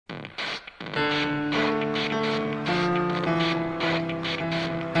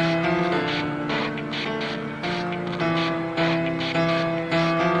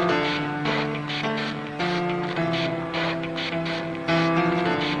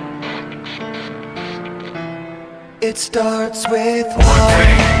It starts with one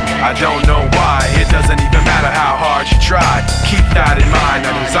thing, I don't know why. It doesn't even matter how hard you try. Keep that in mind.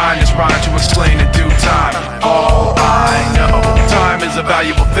 I designed this rhyme to explain in due time. All I know, time is a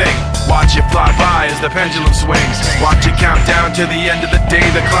valuable thing. Watch it fly by as the pendulum swings. Watch it count down to the end of the day.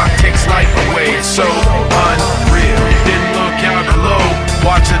 The clock takes life away. It's so unreal. Didn't look out below.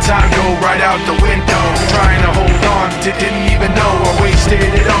 Watch the time go right out the window. Trying to hold on to didn't even know I wasted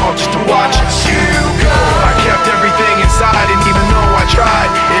it all just to watch you go. I kept everything inside, and even though I tried,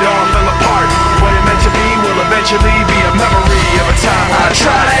 it all fell apart. What it meant to be will eventually be a memory of a time I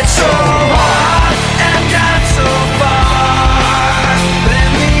tried so hard and got so far, but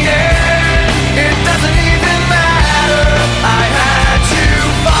in the end, it doesn't even matter. I had to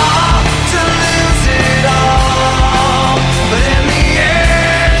fall to lose it all, but in the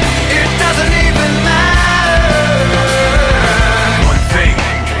end, it doesn't even matter. One thing,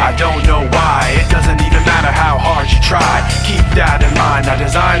 I don't know why. It doesn't even matter how hard you try. Keep that in mind. I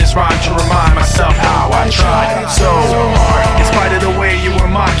designed this rhyme to remind myself how I tried so hard. In spite of the way you were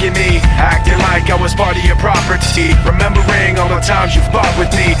mocking me, acting like I was part of your property, remembering all the times you fought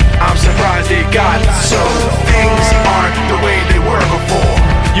with me, I'm surprised it got so. Things aren't the way they were before.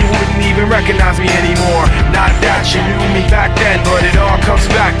 You wouldn't even recognize me anymore. Not that you knew me back then, but it all comes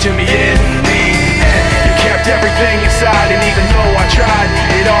back to me in the end. You kept everything inside, and even though I tried,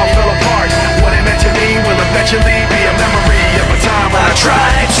 it all fell apart. What it meant to me will eventually be a memory of a time when I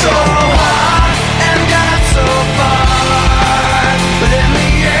tried so hard and got so far, but in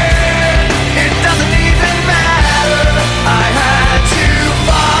the end, it doesn't even matter. I had to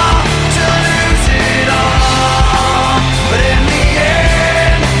fall to lose it all, but in the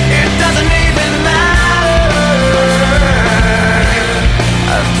end, it doesn't even matter.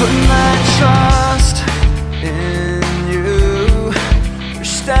 I've put my trust in you,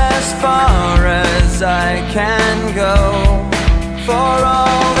 pushed as far as I can go. For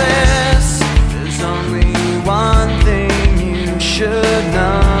all this, there's only one thing you should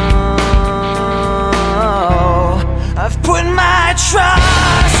know. I've put my trust